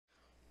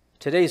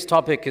Today's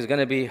topic is going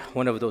to be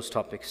one of those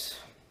topics.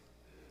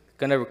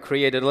 Going to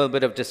create a little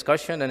bit of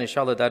discussion, and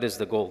inshallah that is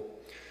the goal.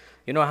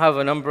 You know, I have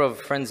a number of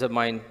friends of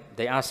mine,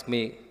 they ask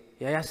me,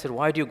 "Yeah, Yasir,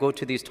 why do you go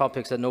to these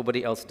topics that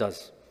nobody else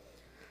does?"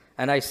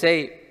 And I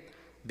say,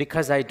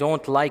 because I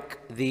don't like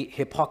the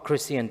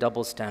hypocrisy and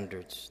double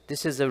standards.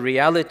 This is a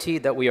reality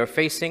that we are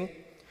facing,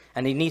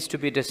 and it needs to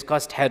be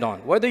discussed head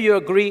on. Whether you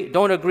agree,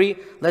 don't agree,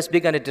 let's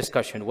begin a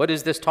discussion. What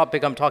is this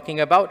topic I'm talking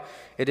about?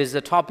 It is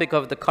the topic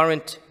of the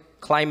current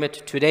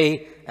climate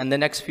today and the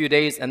next few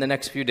days and the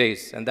next few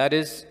days, and that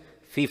is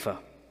FIFA.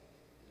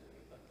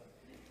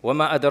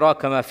 وَمَا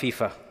أَدْرَاكَ مَا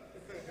FIFA.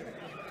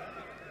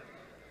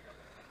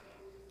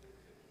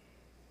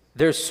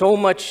 There's so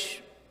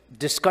much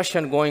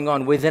discussion going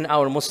on within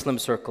our Muslim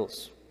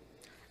circles.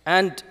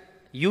 And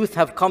youth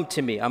have come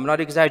to me, I'm not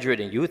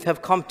exaggerating, youth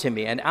have come to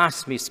me and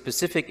asked me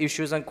specific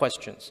issues and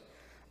questions.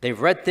 They've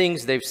read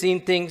things, they've seen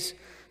things.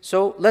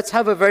 So let's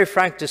have a very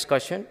frank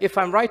discussion. If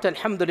I'm right,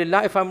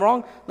 alhamdulillah. If I'm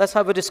wrong, let's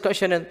have a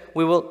discussion and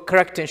we will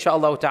correct,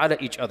 inshallah ta'ala,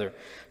 each other.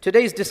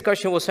 Today's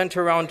discussion will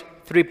center around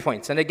 3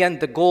 points. And again,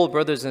 the goal,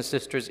 brothers and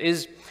sisters,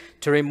 is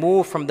to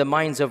remove from the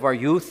minds of our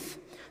youth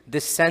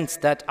this sense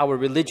that our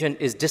religion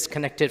is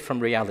disconnected from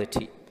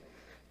reality.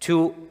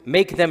 To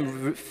make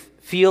them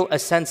feel a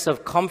sense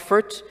of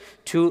comfort,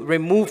 to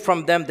remove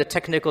from them, the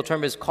technical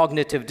term is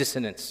cognitive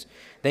dissonance.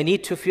 They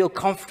need to feel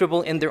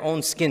comfortable in their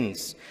own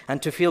skins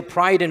and to feel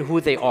pride in who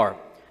they are.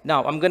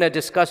 Now, I'm going to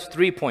discuss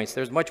 3 points.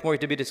 There's much more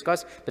to be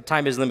discussed, but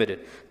time is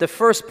limited. The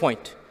first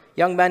point,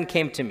 young man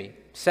came to me,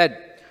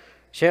 said,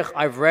 "Shaykh,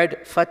 I've read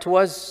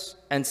fatwas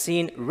and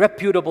seen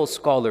reputable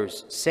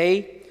scholars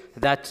say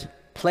that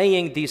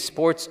playing these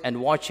sports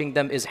and watching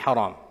them is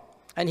haram."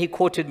 And he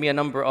quoted me a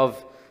number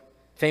of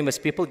famous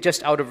people.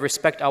 Just out of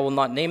respect, I will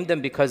not name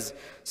them because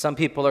some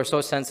people are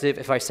so sensitive.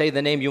 If I say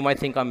the name, you might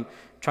think I'm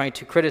trying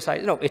to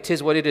criticize. No, it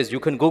is what it is. You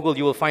can Google,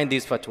 you will find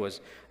these fatwas.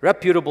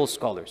 Reputable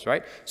scholars,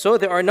 right? So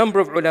there are a number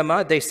of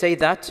ulama, they say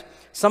that.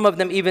 Some of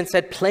them even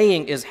said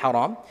playing is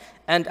haram.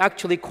 And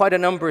actually quite a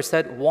number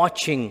said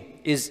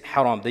watching is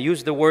haram. They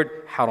use the word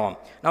haram.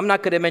 Now, I'm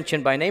not going to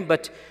mention by name,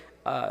 but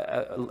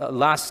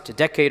last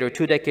decade or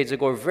 2 decades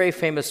ago, a very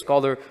famous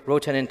scholar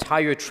wrote an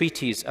entire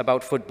treatise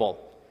about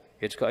football.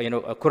 It's called,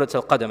 Kurat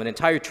al-Qadam, an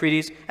entire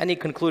treatise, and he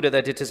concluded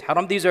that it is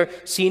haram. These are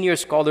senior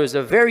scholars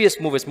of various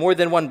movements, more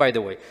than one, by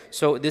the way.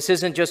 So this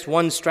isn't just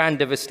one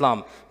strand of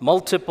Islam,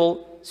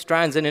 multiple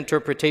strands and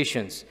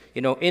interpretations.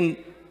 In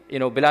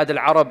Bilad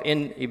al-Arab,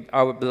 in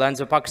our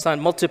lands of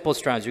Pakistan, multiple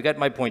strands. You get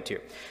my point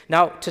here.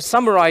 Now, to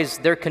summarize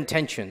their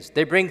contentions,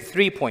 they bring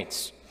 3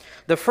 points.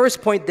 The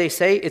first point, they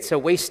say it's a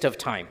waste of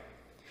time.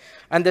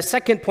 And the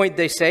second point,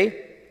 they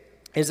say,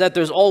 is that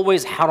there's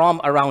always haram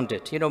around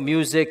it.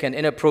 Music and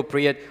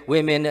inappropriate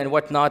women and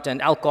whatnot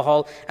and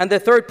alcohol. And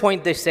the third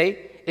point, they say,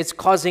 it's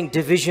causing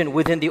division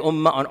within the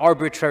ummah on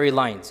arbitrary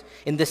lines.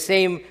 In the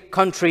same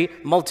country,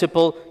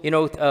 multiple,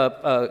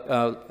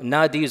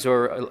 nadis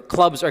or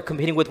clubs are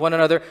competing with one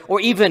another. Or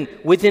even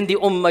within the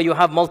ummah, you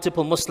have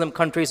multiple Muslim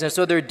countries. And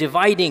so they're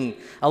dividing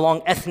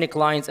along ethnic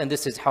lines, and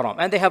this is haram.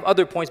 And they have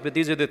other points, but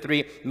these are the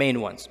 3 main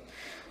ones.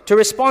 To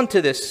respond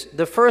to this,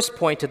 the first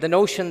point, the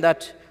notion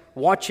that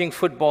watching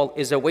football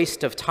is a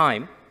waste of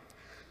time,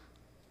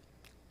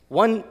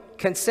 one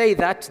can say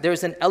that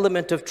there's an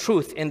element of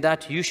truth in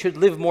that you should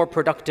live more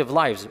productive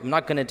lives. I'm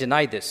not going to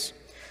deny this.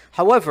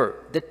 However,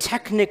 the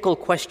technical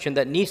question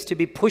that needs to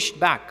be pushed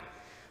back,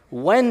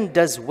 when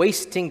does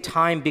wasting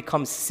time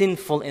become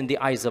sinful in the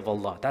eyes of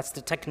Allah? That's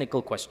the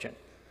technical question.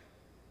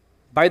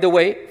 By the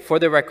way, for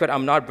the record,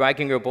 I'm not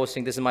bragging or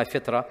boasting. This is my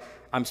fitrah.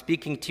 I'm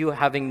speaking to you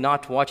having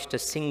not watched a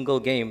single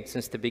game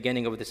since the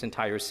beginning of this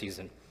entire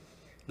season.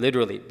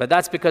 Literally. But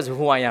that's because of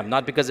who I am,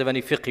 not because of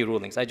any fiqh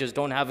rulings. I just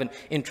don't have an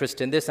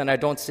interest in this, and I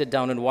don't sit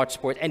down and watch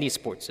any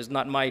sports. It's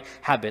not my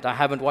habit. I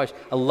haven't watched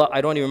a lot.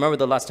 I don't even remember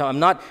the last time.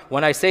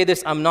 When I say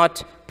this, I'm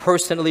not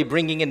personally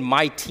bringing in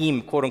my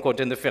team, quote unquote,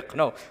 in the fiqh.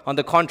 No. On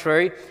the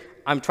contrary,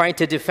 I'm trying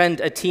to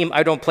defend a team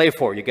I don't play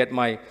for. You get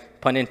my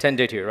pun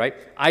intended here, right?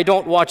 I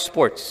don't watch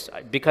sports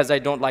because I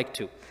don't like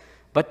to.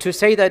 But to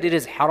say that it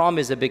is haram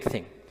is a big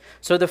thing.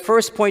 So the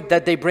first point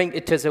that they bring,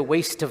 it is a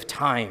waste of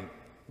time.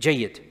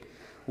 Jayyid.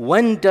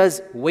 When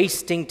does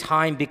wasting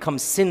time become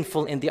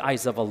sinful in the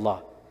eyes of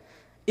Allah?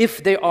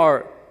 If they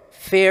are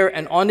fair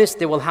and honest,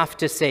 they will have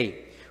to say,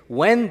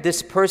 when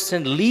this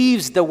person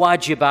leaves the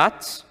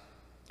wajibat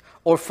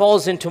or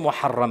falls into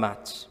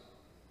muharramat.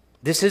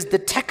 This is the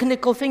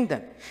technical thing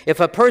then.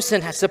 If a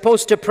person is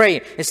supposed to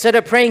pray, instead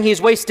of praying,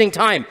 he's wasting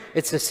time,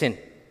 it's a sin.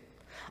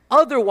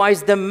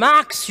 Otherwise, the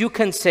max you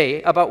can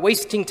say about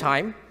wasting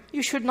time,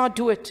 you should not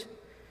do it.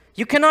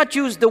 You cannot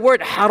use the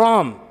word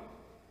haram,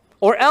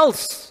 or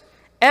else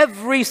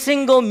every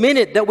single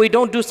minute that we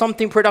don't do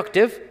something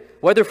productive,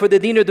 whether for the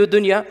deen or the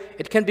dunya,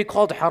 it can be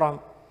called haram.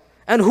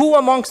 And who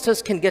amongst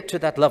us can get to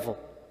that level?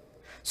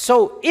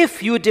 So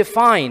if you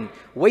define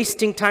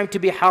wasting time to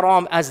be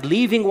haram as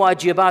leaving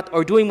wajibat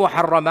or doing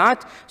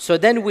muharramat, so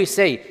then we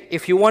say,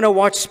 if you want to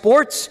watch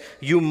sports,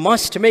 you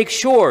must make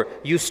sure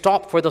you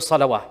stop for the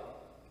salawah.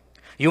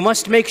 You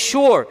must make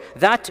sure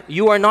that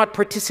you are not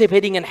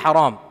participating in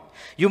haram.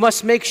 You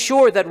must make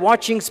sure that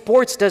watching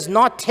sports does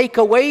not take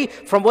away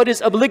from what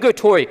is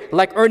obligatory,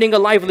 like earning a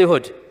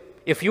livelihood.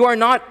 If you are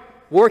not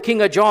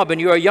working a job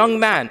and you're a young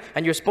man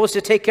and you're supposed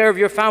to take care of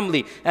your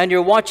family and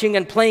you're watching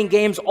and playing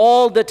games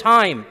all the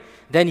time,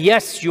 then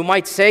yes, you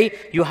might say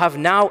you have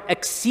now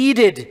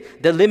exceeded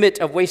the limit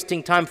of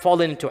wasting time,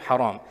 fallen into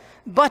haram.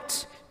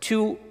 But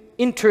to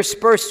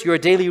intersperse your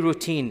daily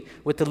routine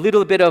with a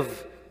little bit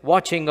of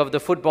watching of the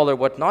football or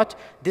whatnot,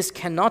 this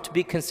cannot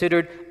be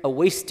considered a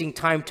wasting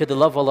time to the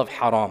level of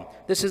haram.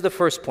 This is the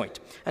first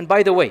point. And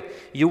by the way,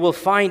 you will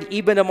find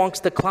even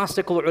amongst the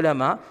classical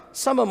ulama,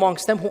 some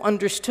amongst them who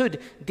understood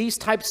these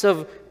types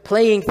of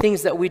playing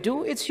things that we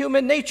do, it's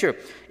human nature.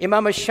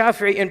 Imam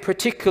al-Shafi'i in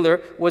particular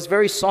was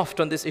very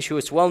soft on this issue.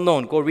 It's well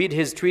known. Go read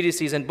his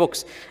treatises and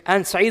books.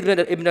 And Sa'id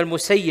ibn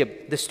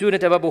al-Musayyib, the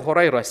student of Abu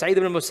Hurairah, Sa'id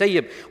ibn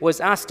al-Musayyib was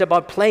asked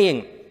about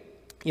playing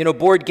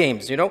board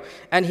games,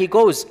 and he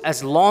goes,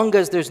 as long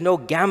as there's no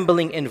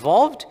gambling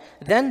involved,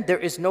 then there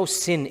is no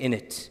sin in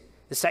it.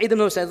 The Sa'id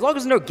ibn says, as long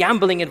as there's no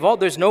gambling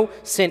involved, there's no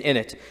sin in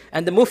it.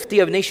 And the Mufti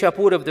of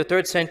Nishapur of the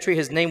 3rd century,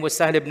 his name was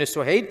Sahl ibn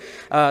Suhaid.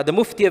 The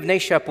Mufti of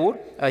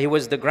Nishapur, he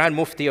was the Grand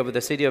Mufti of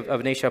the city of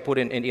Nishapur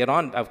in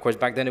Iran. Of course,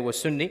 back then it was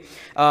Sunni.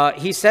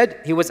 He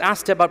said, he was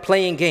asked about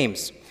playing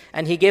games,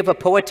 and he gave a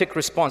poetic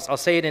response. I'll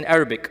say it in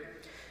Arabic.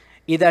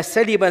 إِذَا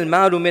سَلِبَ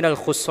الْمَالُ مِنَ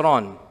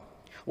الْخُسْرَانِ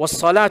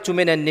وَالصَّلَاةُ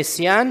مِنَ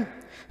النِّسْيَانِ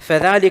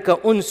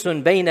فَذَلِكَ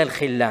أُنْسٌ بَيْنَ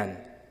الْخِلَّانِ.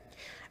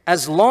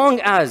 As long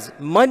as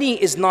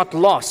money is not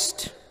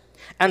lost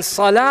and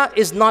salah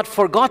is not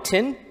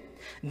forgotten,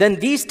 then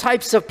these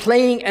types of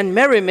playing and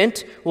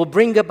merriment will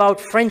bring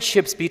about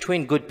friendships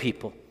between good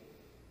people.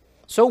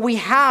 So we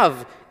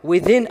have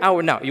within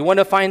our, now you want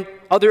to find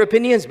other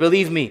opinions?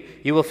 Believe me,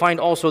 you will find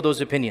also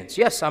those opinions.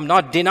 Yes, I'm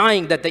not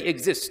denying that they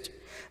exist.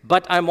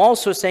 But I'm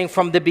also saying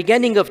from the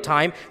beginning of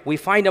time, we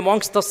find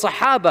amongst the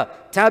Sahaba,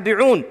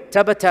 Tabi'un,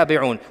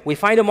 Tabi'un. We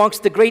find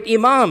amongst the great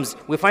Imams,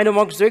 we find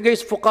amongst the great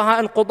Fuqaha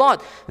and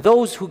Qudat,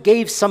 those who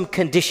gave some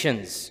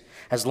conditions.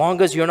 As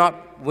long as you're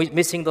not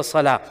missing the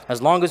Salah,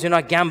 as long as you're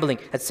not gambling,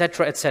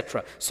 etc.,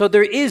 etc. So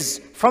there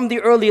is, from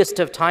the earliest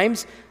of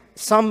times,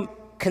 some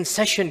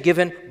concession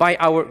given by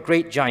our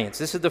great giants.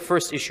 This is the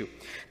first issue.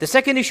 The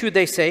second issue,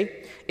 they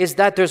say, is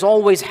that there's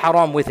always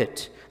haram with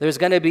it. There's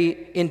going to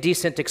be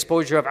indecent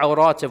exposure of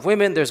awrat of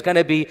women. There's going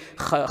to be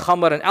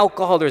khamr and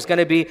alcohol. There's going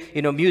to be,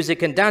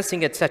 music and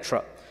dancing,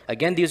 etc.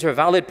 Again, these are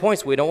valid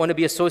points. We don't want to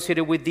be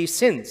associated with these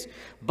sins.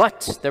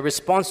 But the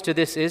response to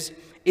this is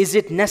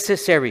it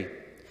necessary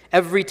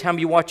every time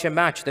you watch a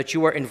match that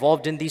you are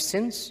involved in these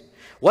sins?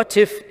 What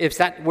if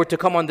that were to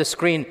come on the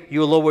screen,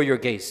 you lower your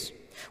gaze?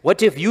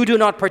 What if you do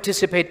not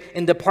participate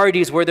in the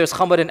parties where there's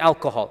khamr and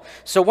alcohol?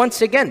 So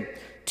once again,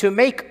 to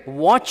make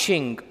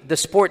watching the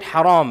sport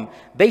haram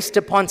based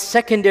upon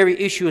secondary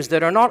issues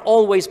that are not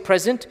always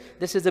present,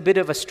 this is a bit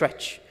of a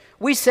stretch.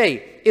 We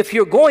say, if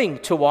you're going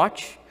to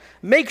watch,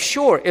 make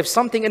sure if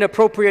something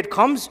inappropriate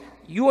comes,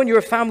 you and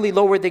your family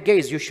lower the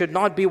gaze. You should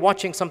not be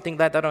watching something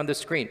like that on the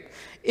screen.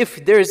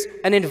 If there's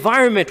an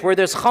environment where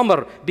there's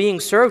khamr being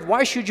served,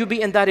 why should you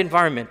be in that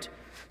environment?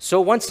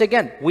 So once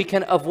again, we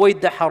can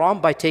avoid the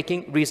haram by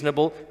taking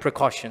reasonable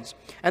precautions.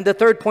 And the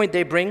third point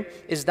they bring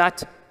is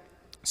that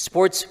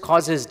sports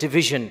causes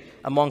division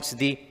amongst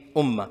the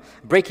ummah,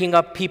 breaking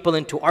up people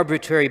into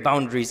arbitrary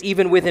boundaries.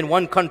 Even within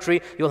one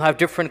country, you'll have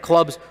different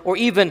clubs, or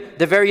even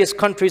the various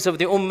countries of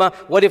the ummah.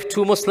 What if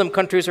two Muslim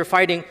countries are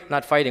fighting?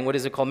 Not fighting, what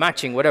is it called?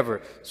 Matching,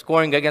 whatever.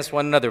 Scoring against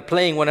one another,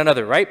 playing one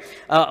another, right?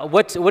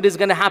 What is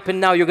going to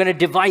happen now? You're going to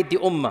divide the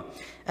ummah.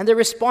 And the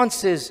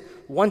response is,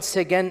 once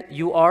again,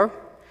 you are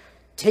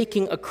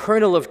taking a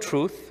kernel of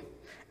truth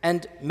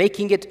and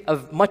making it a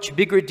much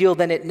bigger deal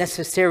than it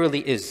necessarily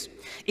is.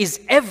 Is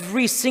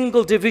every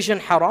single division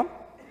haram?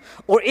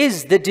 Or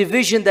is the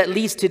division that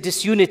leads to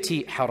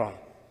disunity haram?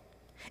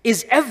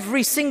 Is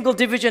every single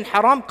division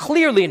haram?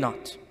 Clearly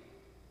not.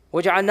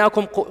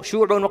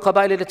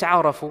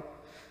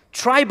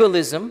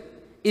 Tribalism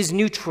is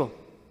neutral.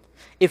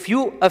 If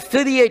you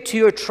affiliate to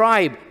your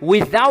tribe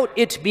without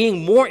it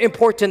being more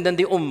important than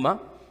the ummah,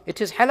 it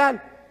is halal.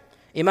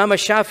 Imam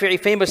al-Shafi'i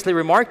famously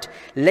remarked,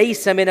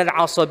 لَيْسَ مِنَ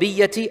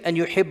الْعَصَبِيَّةِ أَنْ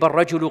يُحِبَّ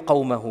الرَّجُلُ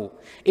قَوْمَهُ.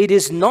 It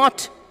is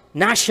not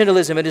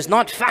nationalism, it is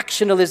not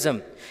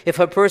factionalism if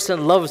a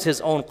person loves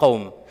his own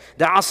qawm.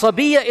 The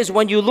asabiyya is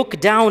when you look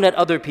down at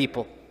other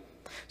people.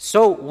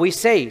 So we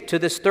say to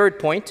this third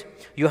point,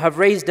 you have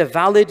raised a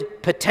valid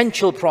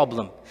potential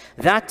problem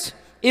that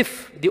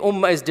if the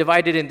ummah is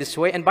divided in this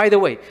way, and by the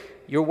way,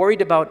 you're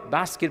worried about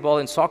basketball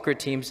and soccer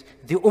teams,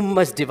 the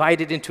ummah is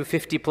divided into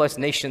 50 plus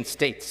nation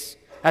states.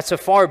 That's a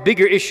far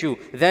bigger issue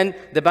than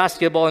the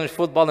basketball and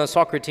football and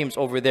soccer teams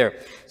over there.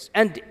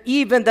 And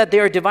even that they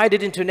are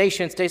divided into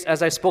nation states,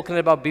 as I've spoken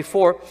about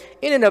before,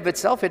 in and of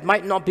itself, it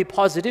might not be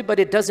positive, but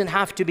it doesn't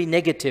have to be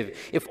negative.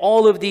 If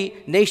all of the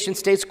nation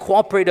states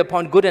cooperate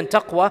upon good and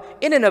taqwa,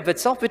 in and of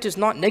itself, it is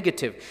not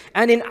negative.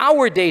 And in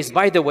our days,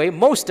 by the way,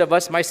 most of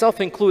us,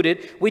 myself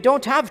included, we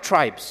don't have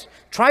tribes.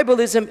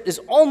 Tribalism is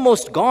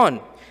almost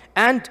gone.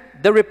 And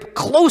the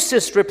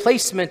closest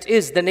replacement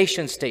is the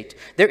nation state.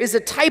 There is a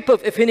type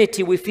of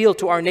affinity we feel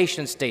to our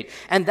nation state.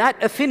 And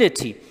that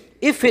affinity,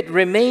 if it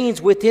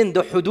remains within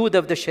the hudud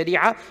of the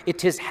Sharia,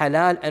 it is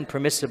halal and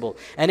permissible.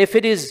 And if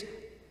it is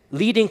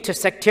leading to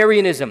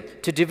sectarianism,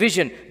 to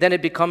division, then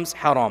it becomes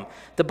haram.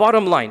 The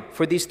bottom line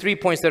for these 3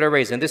 points that are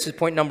raised, and this is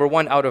point number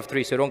 1 out of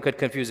 3, so don't get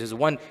confused. This is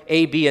 1,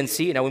 A, B, and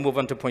C. Now we move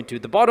on to point 2.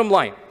 The bottom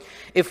line,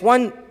 if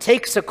one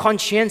takes a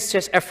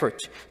conscientious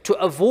effort to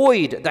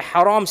avoid the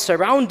haram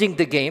surrounding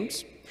the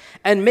games,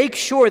 and make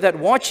sure that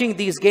watching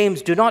these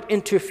games do not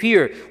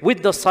interfere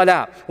with the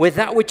salah, with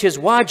that which is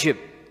wajib,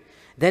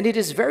 then it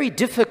is very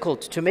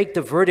difficult to make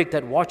the verdict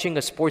that watching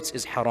a sports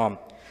is haram.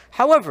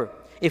 However,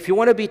 if you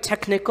want to be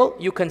technical,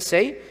 you can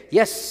say,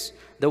 yes,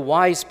 the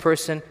wise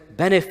person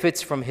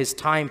benefits from his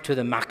time to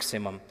the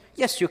maximum.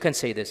 Yes, you can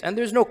say this, and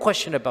there's no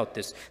question about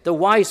this. The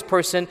wise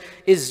person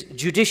is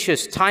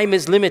judicious, time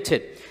is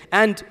limited.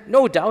 And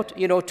no doubt,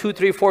 2,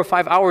 3, 4,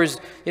 5 hours,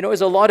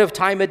 is a lot of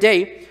time a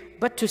day.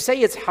 But to say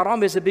it's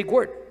haram is a big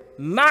word.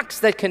 Max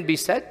that can be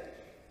said,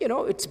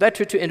 it's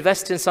better to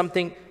invest in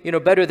something,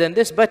 better than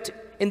this.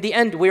 But in the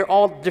end, we're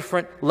all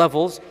different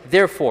levels.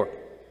 Therefore,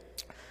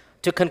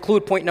 to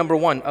conclude point number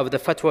 1 of the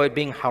fatwa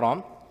being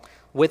haram,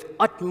 with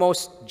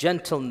utmost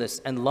gentleness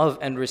and love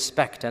and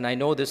respect, and I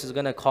know this is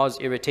going to cause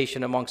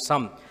irritation among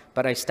some,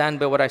 but I stand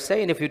by what I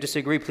say, and if you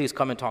disagree, please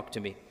come and talk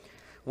to me.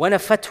 When a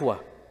fatwa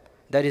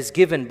that is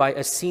given by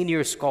a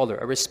senior scholar,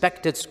 a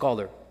respected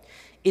scholar,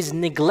 is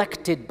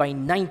neglected by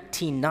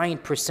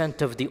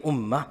 99% of the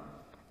ummah,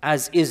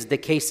 as is the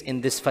case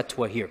in this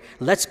fatwa here.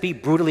 Let's be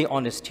brutally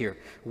honest here.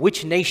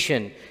 Which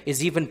nation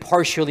is even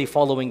partially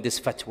following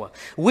this fatwa?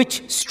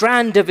 Which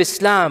strand of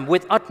Islam,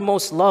 with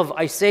utmost love,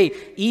 I say,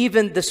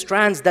 even the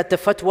strands that the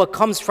fatwa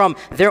comes from,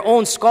 their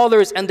own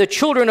scholars and the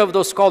children of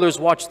those scholars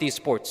watch these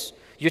sports.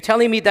 You're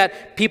telling me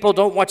that people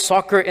don't watch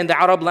soccer in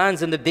the Arab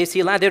lands, in the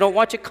Desi land, they don't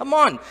watch it? Come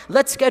on,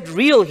 let's get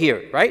real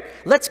here, right?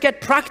 Let's get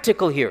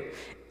practical here.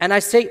 And I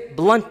say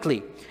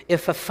bluntly,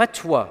 if a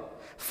fatwa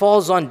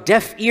falls on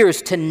deaf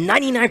ears to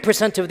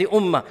 99% of the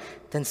ummah,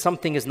 then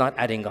something is not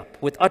adding up,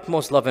 with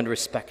utmost love and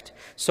respect.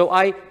 So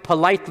I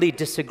politely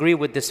disagree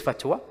with this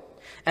fatwa.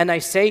 And I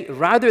say,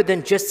 rather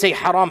than just say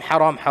haram,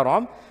 haram,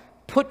 haram,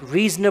 put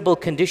reasonable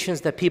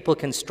conditions that people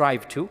can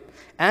strive to.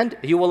 And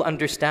you will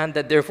understand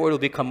that therefore it will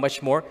become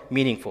much more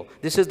meaningful.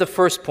 This is the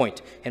first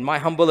point. In my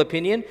humble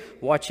opinion,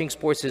 watching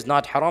sports is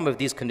not haram if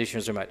these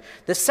conditions are met.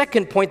 The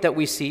second point that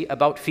we see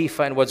about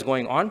FIFA and what's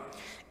going on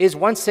is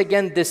once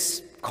again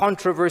this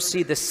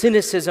controversy, the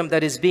cynicism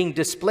that is being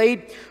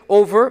displayed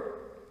over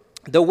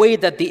the way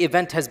that the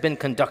event has been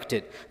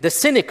conducted. The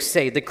cynics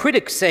say, the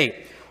critics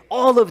say,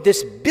 all of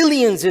this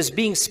billions is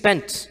being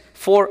spent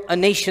for a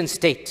nation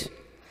state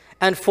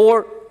and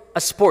for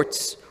a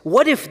sports.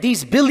 What if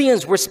these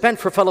billions were spent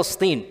for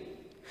Palestine?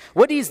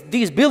 What if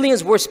these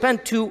billions were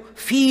spent to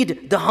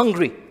feed the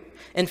hungry?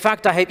 In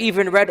fact, I have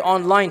even read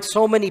online,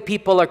 so many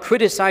people are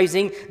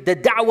criticizing the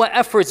da'wah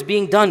efforts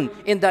being done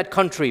in that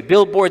country.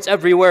 Billboards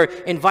everywhere,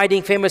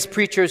 inviting famous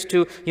preachers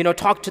to,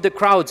 talk to the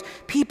crowds.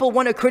 People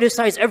want to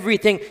criticize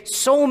everything.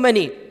 So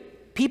many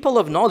people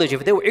of knowledge,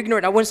 if they were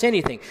ignorant, I wouldn't say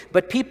anything.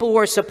 But people who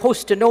are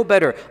supposed to know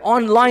better,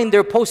 online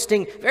they're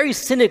posting very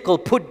cynical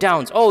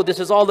put-downs. Oh, this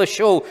is all a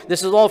show.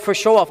 This is all for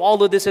show-off.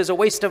 All of this is a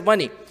waste of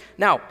money.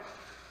 Now,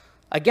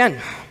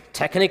 again,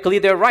 technically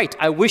they're right.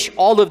 I wish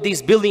all of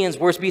these billions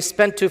were to be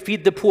spent to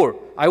feed the poor.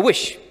 I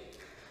wish.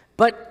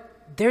 But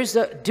there's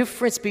a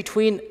difference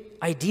between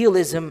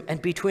idealism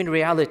and between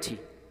reality.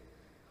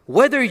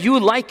 Whether you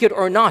like it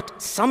or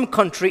not, some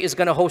country is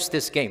going to host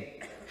this game.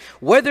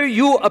 Whether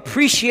you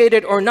appreciate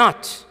it or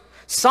not,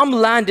 some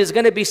land is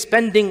going to be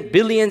spending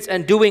billions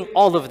and doing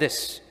all of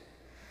this.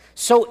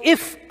 So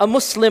if a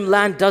Muslim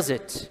land does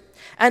it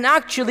and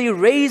actually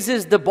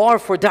raises the bar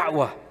for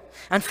da'wah,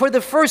 and for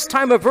the first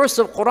time a verse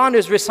of Quran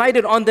is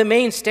recited on the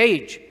main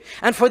stage,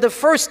 and for the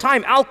first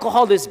time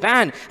alcohol is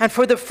banned, and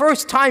for the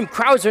first time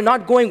crowds are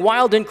not going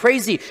wild and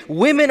crazy,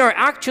 women are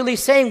actually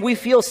saying we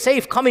feel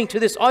safe coming to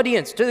this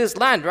audience, to this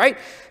land, right?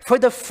 For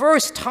the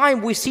first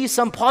time we see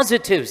some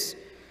positives.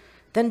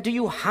 Then do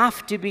you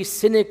have to be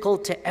cynical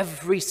to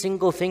every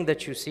single thing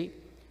that you see?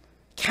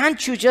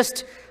 Can't you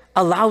just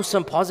allow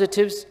some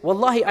positives?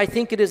 Wallahi, I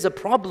think it is a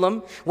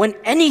problem when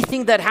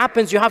anything that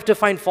happens, you have to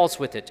find faults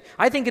with it.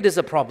 I think it is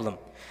a problem.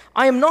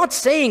 I am not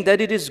saying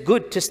that it is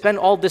good to spend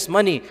all this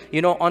money,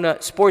 on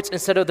a sports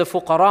instead of the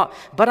fuqara.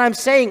 But I'm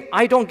saying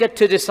I don't get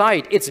to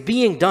decide. It's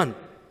being done.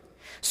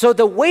 So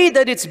the way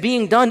that it's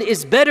being done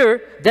is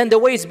better than the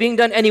way it's being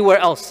done anywhere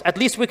else. At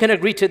least we can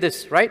agree to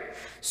this, right?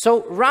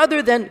 So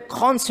rather than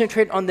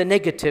concentrate on the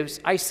negatives,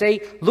 I say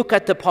look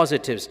at the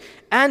positives.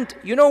 And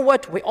you know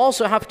what? We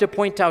also have to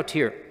point out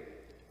here,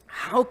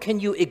 how can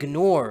you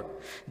ignore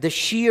the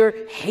sheer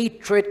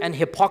hatred and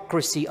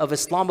hypocrisy of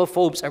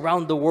Islamophobes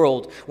around the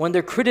world when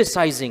they're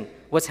criticizing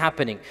what's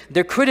happening.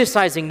 They're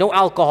criticizing no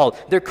alcohol.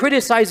 They're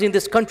criticizing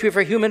this country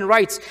for human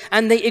rights.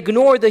 And they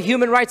ignore the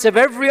human rights of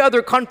every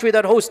other country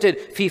that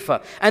hosted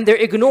FIFA. And they're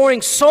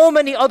ignoring so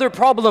many other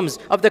problems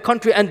of the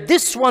country. And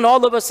this one,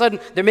 all of a sudden,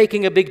 they're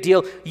making a big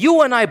deal.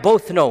 You and I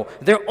both know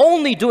they're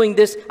only doing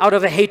this out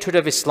of a hatred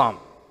of Islam.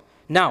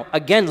 Now,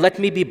 again, let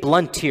me be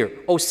blunt here.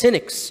 Oh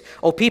cynics,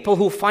 oh people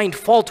who find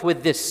fault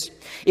with this.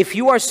 If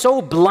you are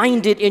so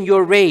blinded in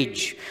your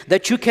rage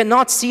that you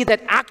cannot see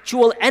that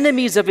actual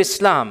enemies of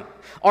Islam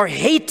are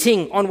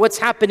hating on what's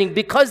happening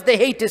because they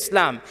hate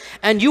Islam,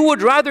 and you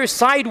would rather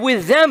side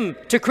with them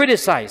to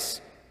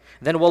criticize,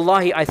 then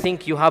wallahi, I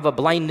think you have a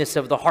blindness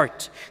of the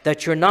heart,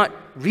 that you're not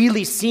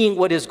really seeing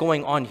what is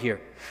going on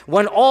here.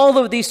 When all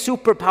of these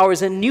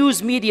superpowers and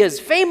news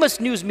medias, famous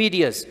news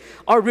medias,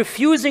 are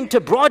refusing to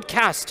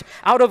broadcast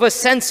out of a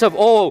sense of,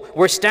 oh,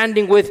 we're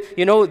standing with,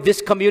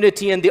 this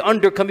community and the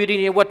under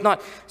community and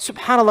whatnot.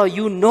 SubhanAllah,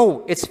 you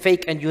know it's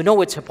fake and you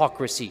know it's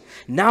hypocrisy.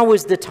 Now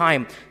is the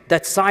time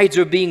that sides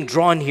are being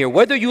drawn here,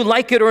 whether you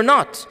like it or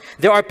not.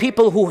 There are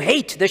people who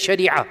hate the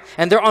Sharia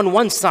and they're on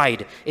one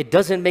side. It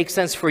doesn't make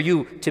sense for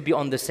you to be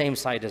on the same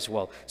side as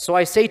well. So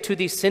I say to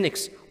these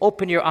cynics,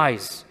 open your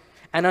eyes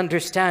and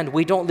understand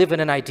we don't live in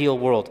an ideal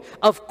world.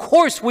 Of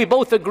course, we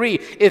both agree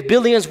if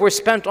billions were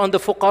spent on the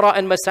fuqara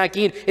and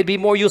masakeen, it'd be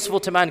more useful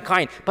to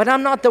mankind. But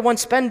I'm not the one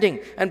spending.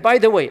 And by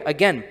the way,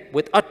 again,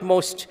 with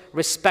utmost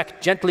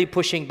respect, gently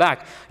pushing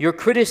back, you're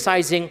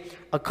criticizing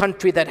a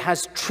country that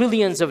has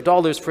trillions of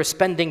dollars for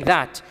spending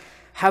that.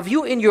 Have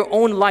you in your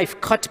own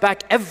life cut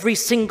back every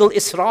single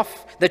israf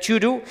that you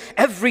do,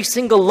 every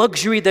single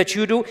luxury that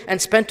you do,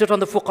 and spent it on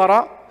the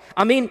fuqara?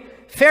 I mean,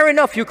 fair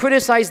enough, you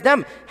criticize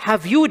them.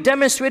 Have you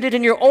demonstrated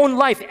in your own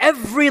life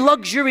every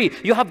luxury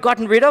you have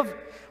gotten rid of?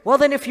 Well,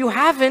 then if you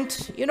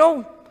haven't,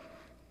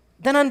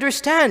 then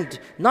understand,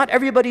 not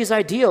everybody is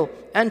ideal.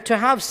 And to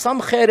have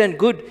some khair and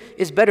good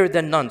is better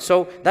than none.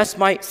 So that's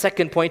my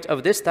second point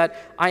of this, that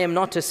I am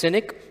not a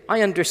cynic.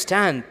 I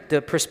understand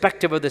the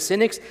perspective of the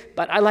cynics,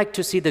 but I like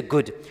to see the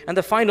good. And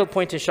the final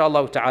point,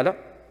 inshallah ta'ala,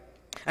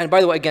 and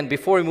by the way, again,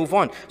 before we move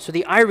on, so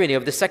the irony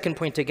of the second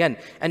point again,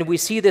 and we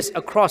see this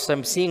across,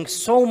 I'm seeing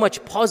so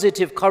much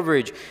positive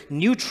coverage,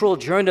 neutral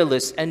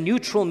journalists and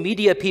neutral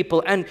media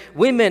people and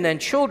women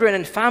and children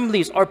and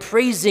families are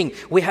praising.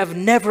 We have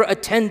never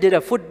attended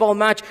a football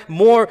match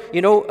more,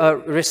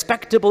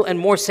 respectable and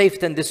more safe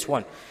than this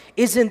one.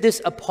 Isn't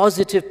this a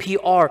positive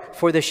PR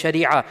for the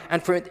Sharia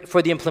and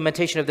for the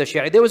implementation of the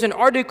Sharia? There was an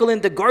article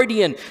in The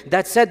Guardian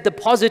that said the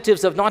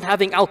positives of not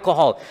having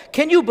alcohol.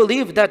 Can you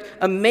believe that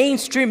a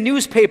mainstream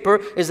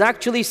newspaper is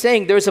actually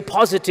saying there's a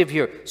positive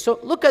here? So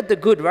look at the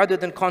good rather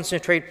than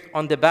concentrate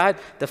on the bad.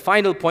 The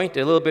final point,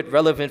 a little bit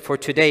relevant for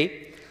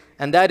today,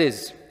 and that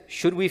is,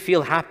 should we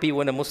feel happy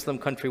when a Muslim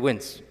country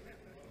wins?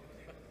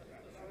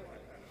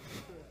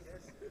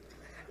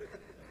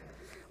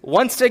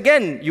 Once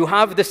again, you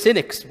have the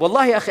cynics.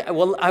 Wallahi,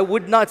 I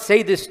would not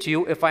say this to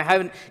you if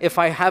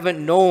I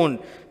haven't known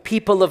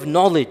people of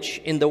knowledge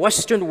in the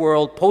Western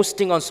world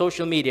posting on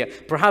social media.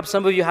 Perhaps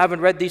some of you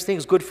haven't read these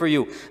things, good for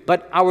you.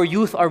 But our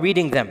youth are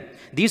reading them.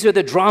 These are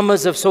the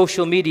dramas of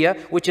social media,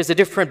 which is a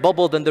different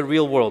bubble than the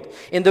real world.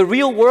 In the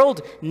real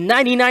world,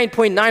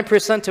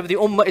 99.9% of the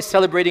ummah is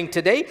celebrating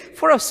today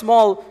for a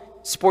small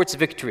sports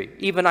victory.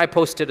 Even I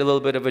posted a little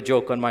bit of a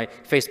joke on my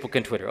Facebook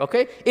and Twitter,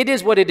 okay? It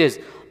is what it is.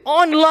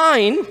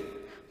 Online,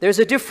 there's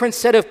a different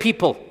set of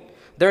people.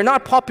 They're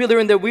not popular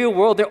in the real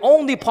world, they're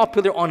only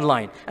popular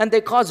online. And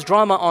they cause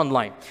drama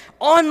online.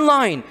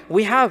 Online,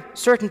 we have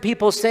certain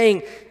people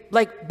saying,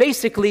 like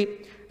basically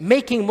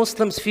making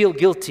Muslims feel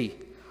guilty.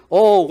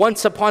 Oh,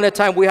 once upon a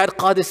time we had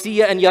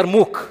Qadisiyya and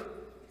Yarmouk.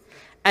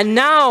 And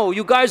now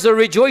you guys are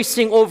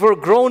rejoicing over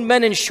grown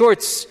men in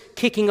shorts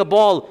kicking a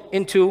ball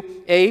into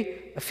a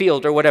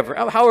field or whatever,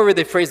 however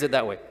they phrase it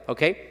that way,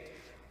 okay?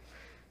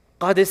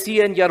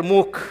 Qadisiyya and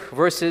Yarmouk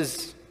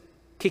versus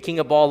kicking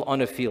a ball on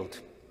a field.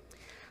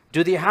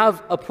 Do they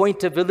have a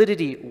point of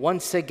validity?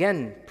 Once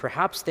again,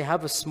 perhaps they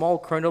have a small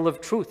kernel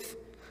of truth.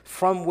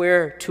 From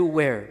where to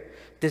where?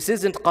 This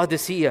isn't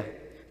Qadisiyya.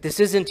 This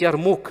isn't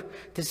Yarmouk.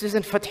 This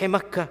isn't Fath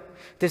Makkah.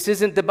 This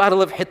isn't the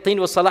Battle of Hittin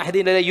wa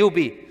Salahuddin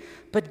al-Ayyubi.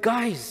 But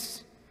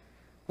guys,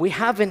 we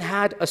haven't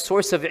had a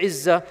source of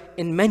izzah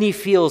in many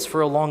fields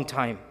for a long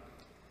time.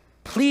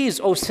 Please,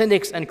 O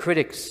cynics and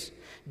critics,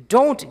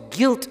 don't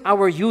guilt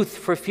our youth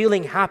for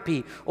feeling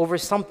happy over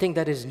something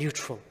that is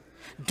neutral.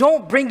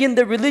 Don't bring in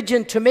the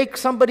religion to make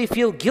somebody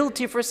feel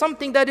guilty for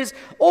something that is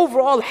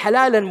overall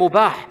halal and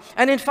mubah.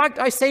 And in fact,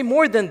 I say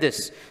more than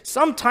this.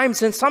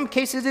 Sometimes, in some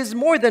cases, it is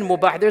more than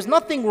mubah. There's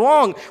nothing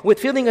wrong with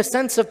feeling a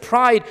sense of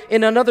pride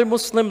in another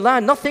Muslim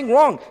land. Nothing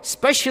wrong,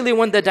 especially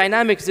when the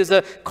dynamics is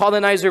a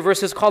colonizer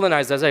versus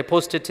colonized, as I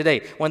posted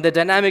today. When the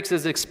dynamics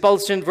is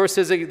expulsion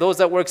versus those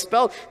that were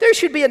expelled, there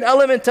should be an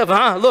element of,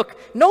 look,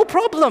 no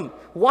problem.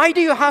 Why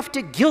do you have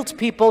to guilt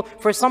people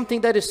for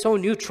something that is so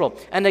neutral?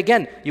 And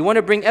again, you want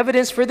to bring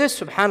evidence for this?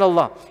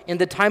 Subhanallah, in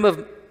the time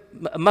of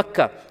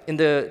Makkah, in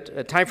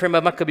the time frame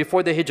of Makkah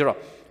before the Hijrah,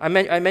 I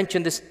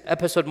mentioned this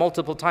episode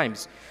multiple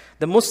times.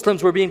 The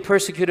Muslims were being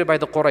persecuted by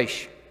the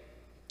Quraysh.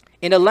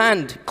 in a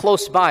land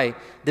close by,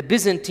 the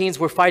Byzantines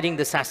were fighting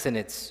the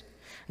Sassanids.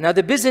 Now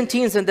the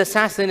Byzantines and the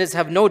Sassanids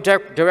have no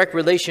direct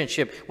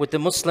relationship with the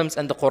Muslims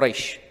and the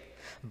Quraysh.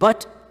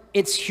 But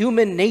it's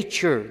human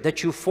nature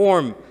that you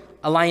form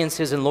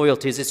alliances and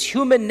loyalties. It's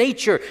human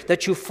nature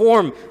that you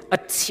form a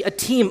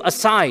team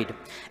aside.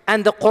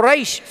 And the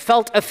Quraysh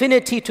felt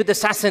affinity to the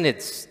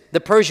Sassanids, the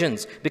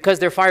Persians, because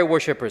they're fire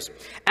worshippers.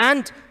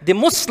 And the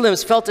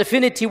Muslims felt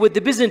affinity with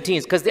the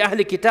Byzantines because the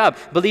Ahl Kitab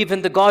believe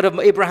in the God of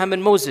Abraham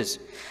and Moses.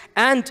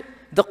 And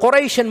the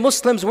Quraysh and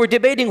Muslims were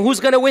debating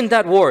who's going to win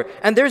that war.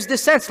 And there's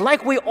this sense,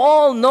 like we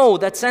all know,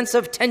 that sense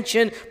of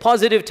tension,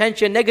 positive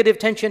tension, negative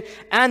tension.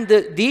 And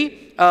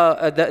the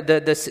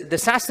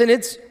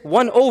Sassanids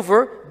won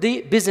over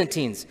the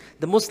Byzantines.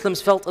 The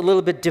Muslims felt a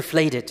little bit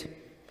deflated.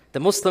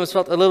 The Muslims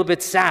felt a little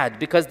bit sad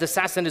because the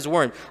Sassanids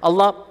weren't.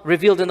 Allah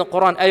revealed in the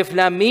Quran, Alif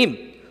Lam Mim,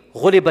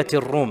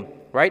 Ghulibatir Rum.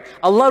 Right?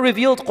 Allah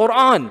revealed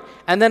Quran.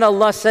 And then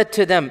Allah said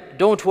to them,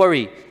 don't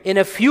worry. In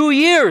a few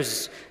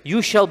years,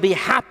 you shall be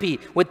happy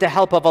with the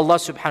help of Allah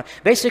subhanahu.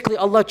 Basically,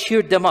 Allah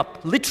cheered them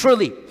up,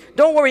 literally.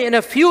 Don't worry, in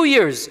a few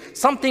years,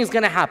 something's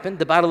going to happen,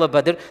 the Battle of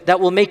Badr, that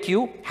will make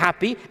you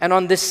happy. And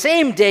on the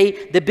same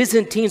day, the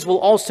Byzantines will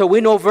also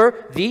win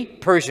over the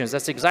Persians.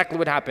 That's exactly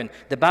what happened.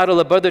 The Battle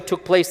of Badr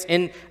took place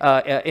in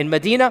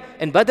Medina,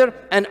 in Badr,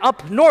 and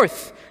up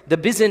north, the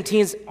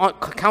Byzantines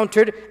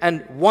countered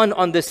and won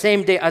on the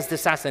same day as the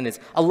Sassanids.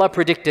 Allah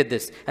predicted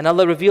this. And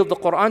Allah revealed the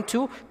Quran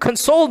to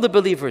console the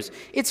believers.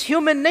 It's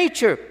human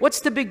nature. What's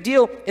the big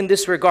deal in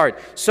this regard?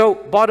 So,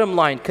 bottom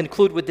line,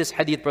 conclude with this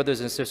hadith,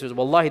 brothers and sisters.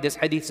 Wallahi, this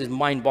hadith is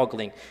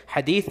mind-boggling.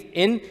 Hadith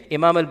in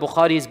Imam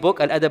al-Bukhari's book,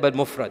 Al-Adab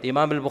al-Mufrad.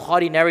 Imam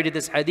al-Bukhari narrated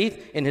this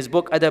hadith in his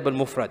book, Adab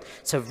al-Mufrad.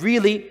 It's a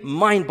really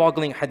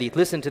mind-boggling hadith.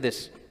 Listen to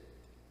this.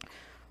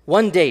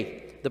 One day,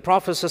 the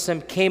Prophet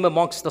ﷺ came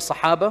amongst the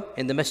Sahaba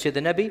in the Masjid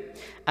al-Nabi,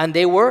 and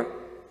they were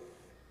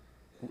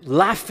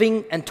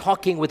laughing and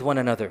talking with one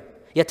another.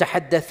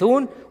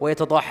 يَتَحَدَّثُونَ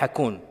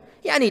وَيَتَضَاحَكُونَ.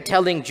 Yani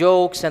telling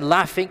jokes and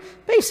laughing,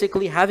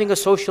 basically having a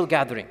social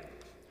gathering.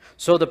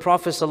 So the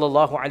Prophet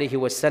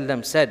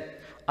ﷺ said,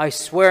 I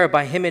swear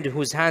by him in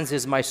whose hands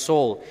is my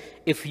soul,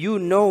 if you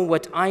know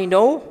what I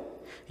know,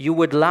 you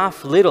would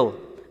laugh little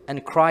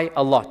and cry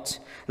a lot.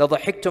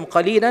 لَضَحِكْتُمْ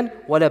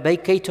قَلِيلًا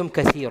وَلَبَيْكَيْتُمْ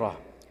كَثِيرًا.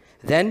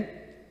 Then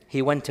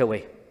he went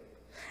away.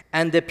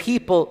 And the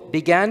people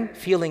began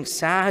feeling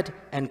sad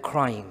and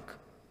crying.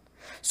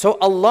 So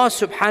Allah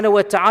subhanahu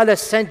wa ta'ala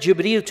sent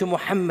Jibreel to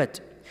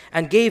Muhammad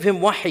and gave him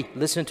wahi.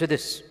 Listen to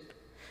this.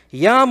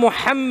 Ya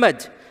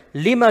Muhammad,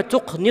 lima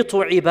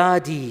tuqnitu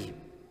ibadi.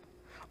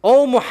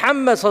 O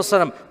Muhammad sallallahu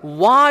alaihi wasallam,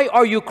 why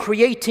are you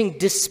creating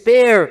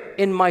despair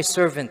in my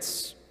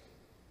servants?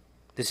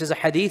 This is a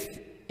hadith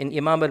in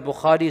Imam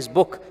al-Bukhari's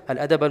book,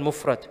 Al-Adab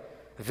al-Mufrad.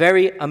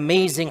 Very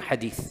amazing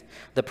hadith.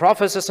 The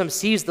Prophet ﷺ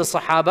sees the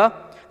Sahaba,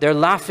 they're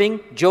laughing,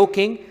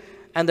 joking,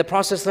 and the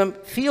Prophet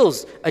ﷺ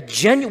feels a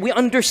genuine, we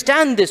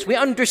understand this, we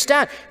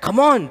understand. Come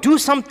on, do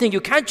something. You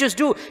can't just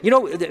do,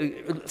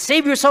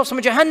 save yourselves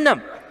from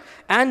Jahannam.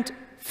 And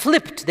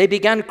flipped, they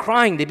began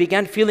crying, they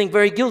began feeling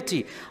very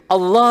guilty.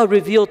 Allah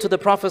revealed to the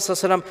Prophet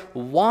ﷺ,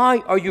 why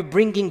are you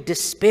bringing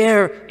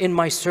despair in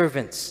my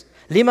servants?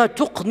 Lima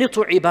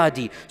tuqnitu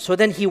ibadi. So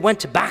then he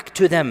went back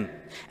to them.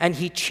 And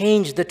he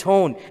changed the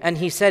tone and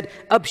he said,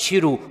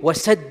 Abshiru wa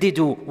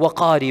saddidu wa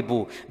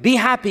qaribu. Be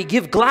happy,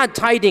 give glad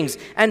tidings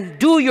and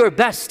do your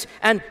best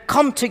and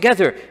come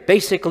together.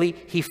 Basically,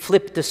 he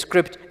flipped the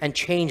script and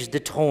changed the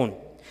tone.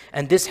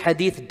 And this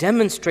hadith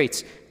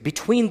demonstrates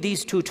between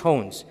these two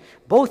tones,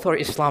 both are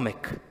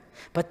Islamic,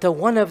 but the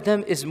one of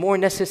them is more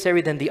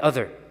necessary than the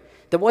other.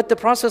 That what the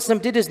Prophet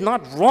ﷺ did is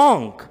not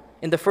wrong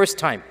in the first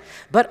time.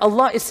 But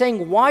Allah is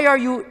saying, why are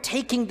you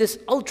taking this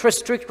ultra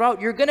strict route?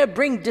 You're going to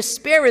bring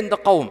despair in the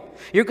qawm.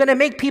 You're going to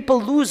make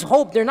people lose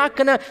hope. They're not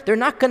going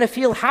to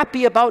feel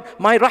happy about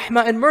my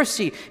rahmah and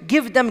mercy.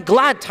 Give them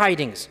glad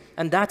tidings.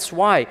 And that's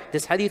why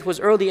this hadith was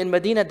early in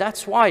Medina.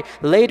 That's why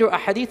later a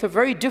hadith, a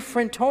very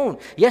different tone.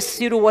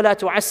 Yassiru wa la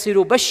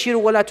tu'assiru, bashiru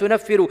wa la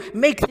tunaffiru.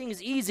 Make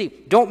things easy.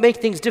 Don't make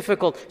things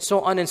difficult. So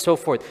on and so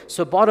forth.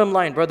 So bottom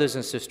line, brothers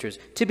and sisters,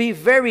 to be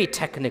very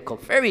technical,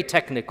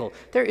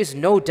 there is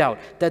no doubt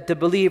that the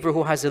believer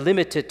who has a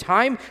limited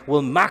time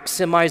will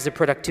maximize the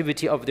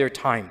productivity of their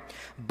time.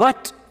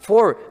 But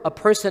for a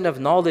person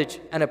of knowledge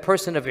and a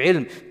person of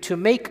ilm to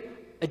make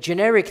a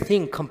generic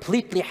thing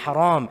completely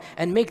haram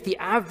and make the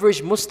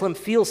average Muslim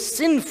feel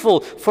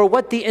sinful for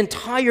what the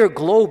entire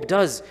globe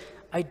does,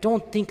 I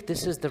don't think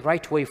this is the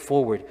right way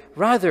forward.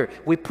 Rather,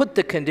 we put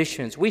the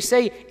conditions. We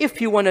say, if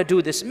you want to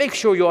do this, make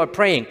sure you are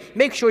praying.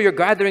 Make sure your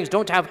gatherings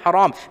don't have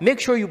haram. Make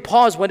sure you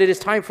pause when it is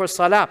time for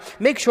salah.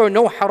 Make sure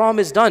no haram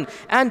is done.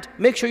 And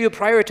make sure you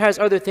prioritize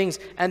other things.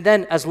 And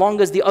then as long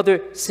as the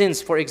other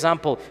sins, for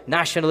example,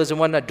 nationalism,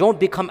 whatnot, don't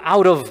become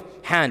out of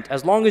hand.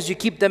 As long as you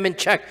keep them in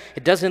check,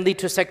 it doesn't lead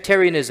to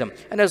sectarianism.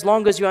 And as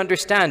long as you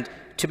understand,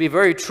 to be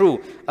very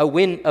true, a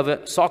win of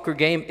a soccer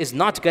game is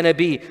not going to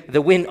be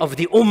the win of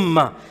the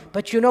ummah.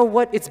 But you know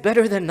what? It's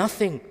better than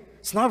nothing.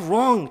 It's not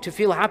wrong to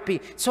feel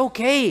happy. It's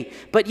okay.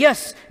 But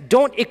yes,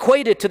 don't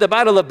equate it to the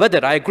Battle of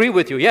Badr. I agree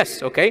with you.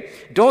 Yes, okay.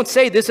 Don't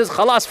say this is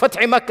khalas, Fath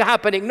Makkah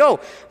happening. No.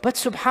 But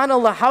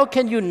subhanAllah, how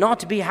can you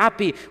not be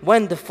happy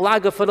when the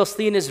flag of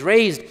Palestine is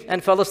raised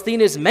and Palestine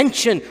is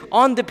mentioned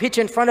on the pitch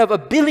in front of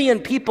 1 billion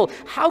people?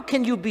 How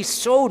can you be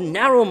so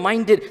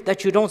narrow-minded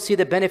that you don't see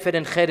the benefit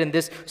and khair in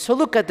this? So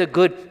look at the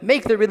good.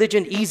 Make the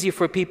religion easy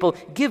for people.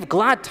 Give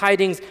glad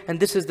tidings. And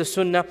this is the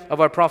sunnah of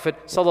our Prophet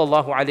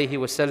sallallahu alaihi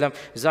wasallam.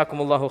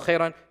 Jazakumullahu khairan.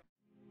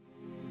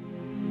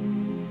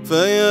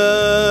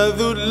 فيا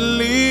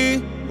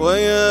ذلي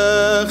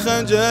ويا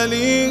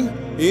خجلي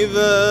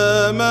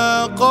إذا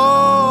ما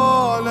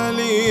قال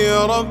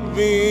لي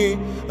ربي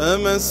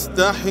أما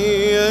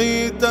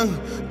استحييته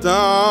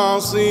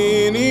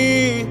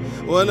تعصيني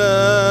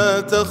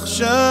ولا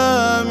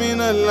تخشى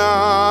من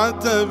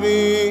العتب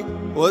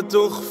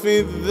وتخفي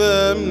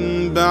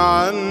الذنب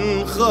عن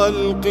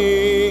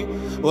خلقي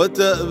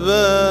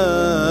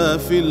وتأبى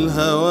في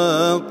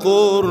الهوى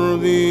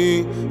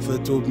قربي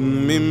فتب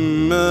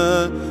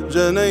مما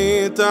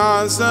جنيت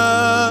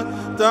عسى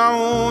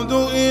تعود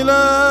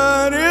إلى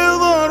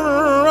رضا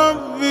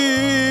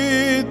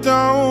ربي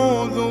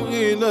تعود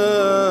إلى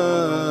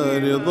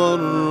رضا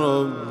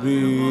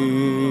ربي